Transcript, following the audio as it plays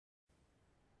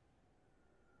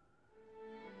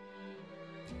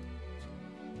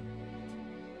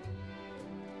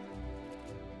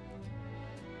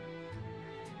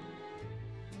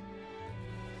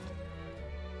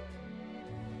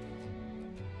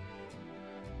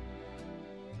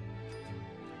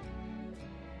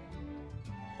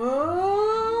Oh!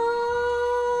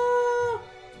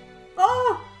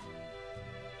 Oh!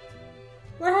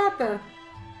 What happened?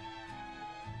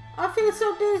 I feel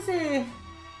so dizzy.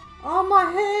 Oh,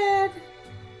 my head.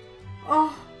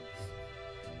 Oh.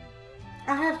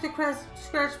 I have to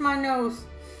scratch my nose.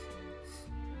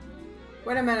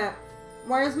 Wait a minute.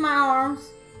 Where's my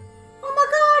arms? Oh my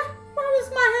God! Where is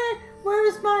my head?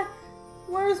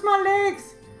 Where is my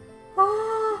legs?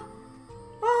 Oh,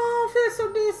 I feel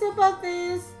so dizzy about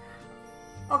this.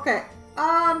 Okay.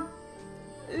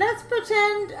 Let's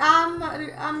pretend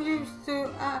I'm used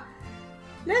to.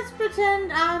 Let's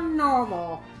pretend I'm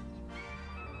normal.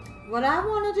 What I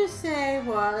wanted to say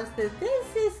was that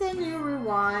this is a new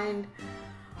rewind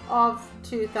of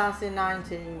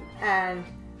 2019 and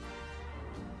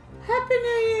Happy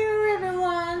New Year,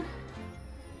 everyone!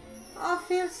 I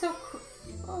feel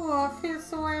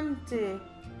so empty.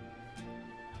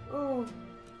 Oh.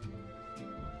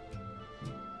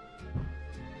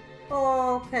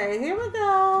 Okay, here we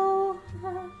go.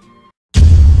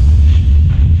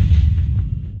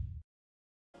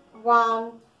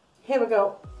 Here we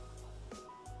go.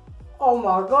 Oh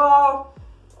my God.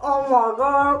 Oh my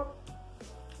God.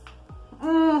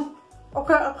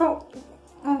 Okay, I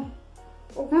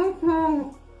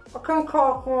can't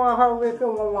talk when I have it in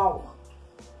my mouth.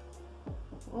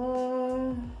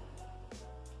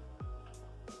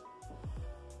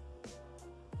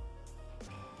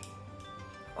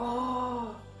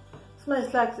 Oh,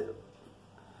 smells like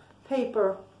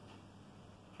paper.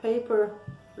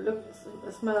 Look,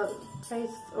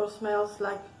 smells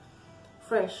like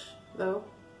fresh though.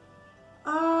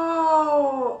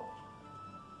 Oh,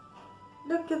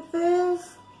 look at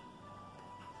this.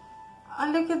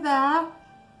 Look at that.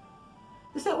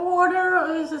 Is it water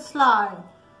or is it slime?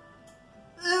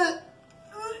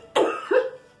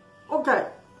 Okay.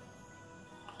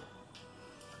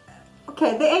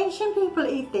 Okay, the ancient people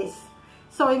eat this,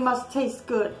 so it must taste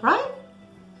good, right?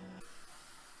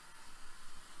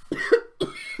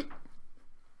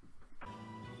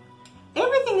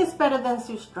 Everything is better than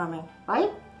surströmming,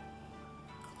 right?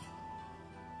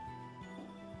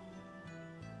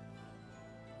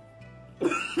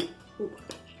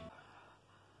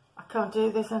 I can't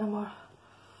do this anymore.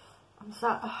 This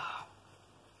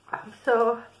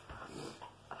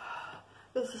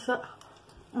is a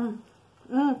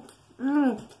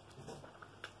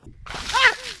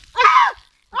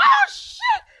Oh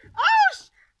shit!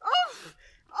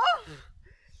 Oh,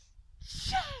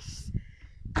 yes!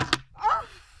 Oh,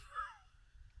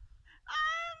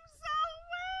 I'm so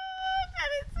wet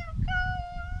and it's so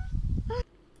cold.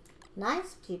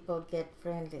 Nice people get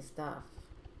friendly stuff.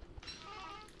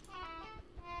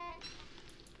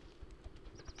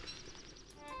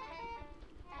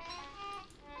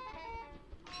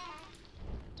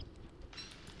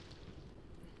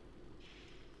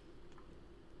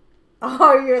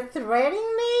 Oh, you're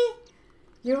threatening me?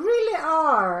 You really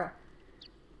are.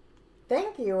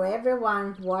 Thank you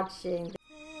everyone watching.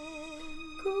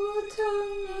 Gå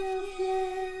tunga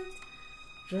fjäll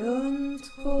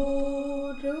runt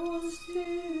gård och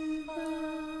stuva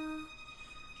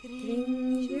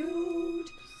kring jord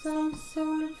som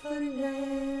sol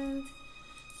förlät.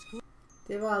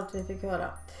 Det var allt vi fick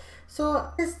höra. So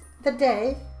this is the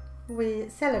day we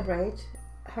celebrate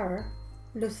her,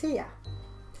 Lucia,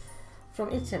 from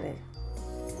Italy.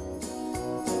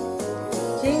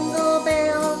 Jingle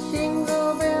bells,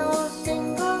 jingle bells,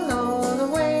 jingle all the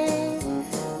way.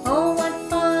 Oh, what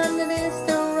fun it is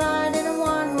to ride in a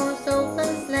one-horse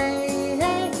open sleigh.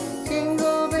 Hey,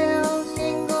 jingle bells,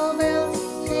 jingle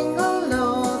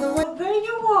all the way. There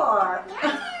you are.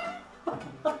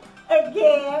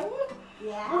 Again?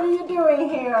 Yeah. What are you doing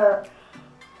here?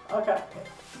 Okay.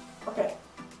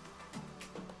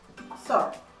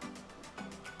 So,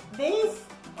 these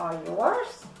are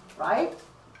yours, right?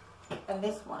 And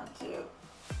this one too.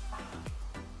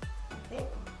 See?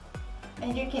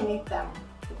 And you can eat them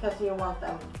because you want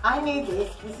them. I need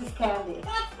this. This is candy.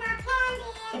 That's not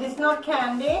candy. It is not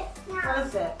candy? No. What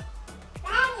is it?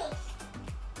 Radish.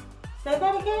 Say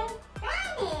that again?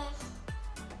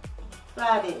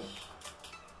 Radish.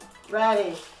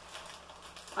 Radish.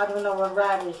 I don't know what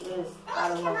radish is. I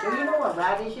don't know. Do you know what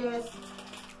radish is?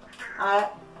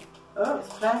 Oh, it's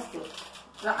plastic.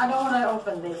 No, I don't want to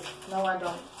open this. No, I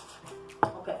don't.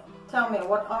 Okay. Tell me,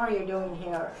 what are you doing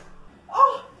here?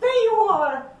 Oh, there you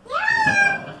are.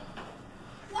 Yeah.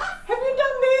 Yes. Have you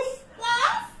done this?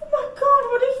 Yes. Oh my God,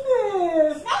 what is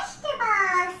this?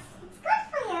 Vegetables. It's good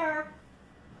for you.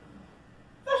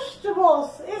 Vegetables,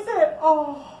 is it?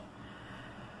 Oh.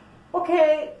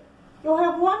 Okay, you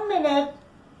have 1 minute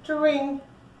to ring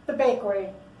the bakery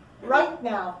right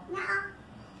now. No.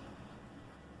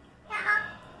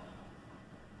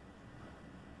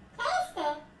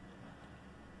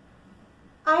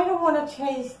 I don't want to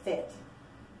taste it.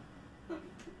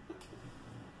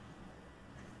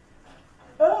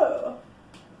 Oh.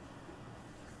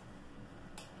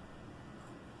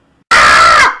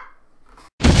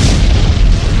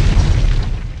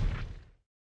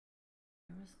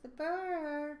 Where's the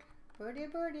bird? Birdie,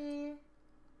 birdie.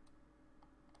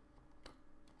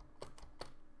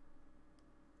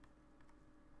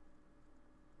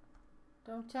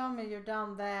 Don't tell me you're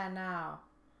down there now.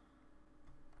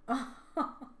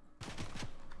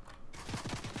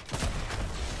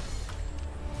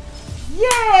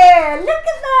 Yeah, look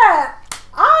at that!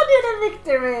 I did a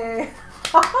victory!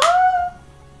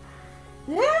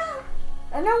 Yeah,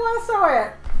 and no one saw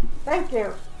it. Thank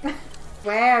you.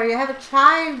 Where you have a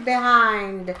child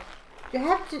behind. You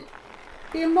have to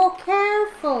be more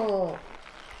careful.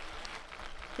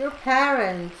 Your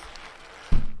parents.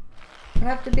 You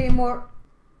have to be more...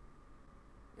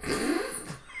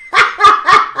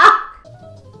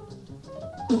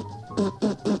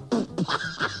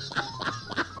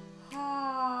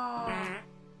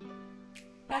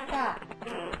 Like that.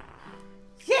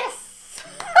 Yes!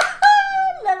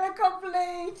 Level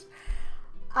complete.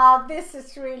 Oh, this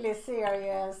is really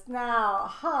serious now,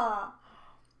 huh?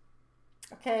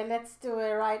 Okay, let's do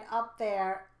it right up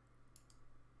there.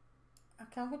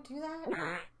 Can we do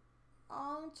that?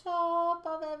 On top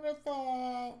of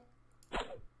everything.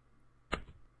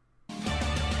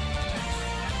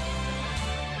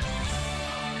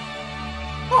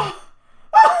 Oh.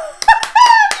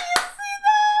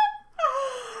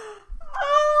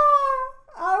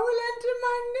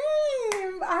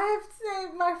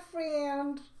 My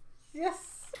friend. Yes.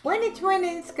 2020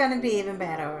 is gonna be even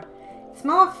better. It's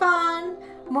more fun,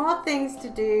 more things to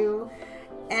do,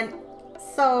 and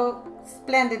so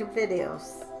splendid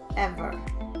videos ever.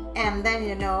 And then,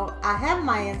 you know, I have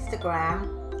my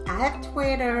Instagram, I have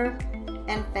Twitter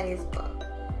and Facebook,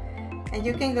 and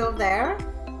you can go there,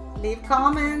 leave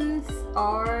comments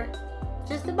or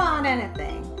just about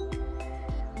anything,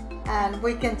 and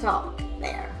we can talk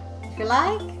there if you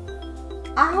like.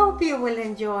 I hope you will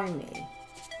enjoy me.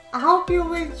 I hope you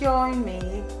will join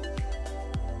me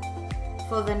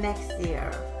for the next year.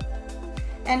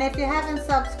 And if you haven't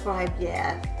subscribed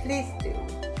yet, please do.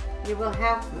 You will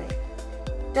help me.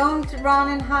 Don't run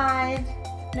and hide.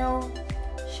 No,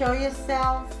 show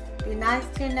yourself. Be nice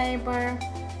to your neighbor.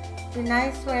 Be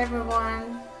nice to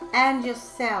everyone. And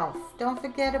yourself. Don't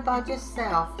forget about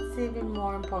yourself. It's even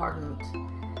more important.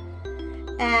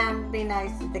 And be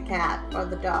nice to the cat or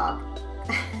the dog.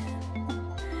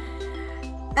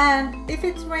 And if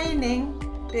it's raining,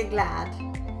 be glad.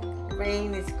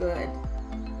 Rain is good,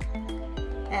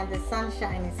 and the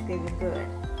sunshine is really good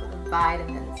for the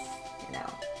vitamins, you know.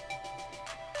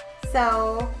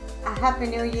 So a happy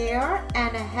new year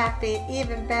and a happy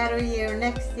even better year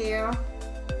next year.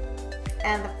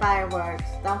 And the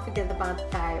fireworks, don't forget about the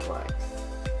fireworks.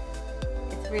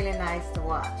 It's really nice to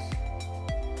watch.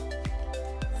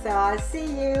 So I'll see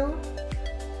you.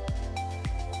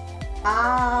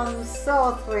 I'm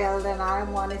so thrilled and I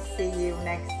want to see you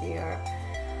next year.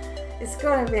 It's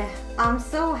gonna be, I'm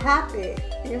so happy,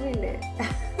 really.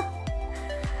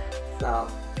 So,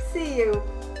 see you.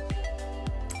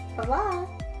 Bye-bye.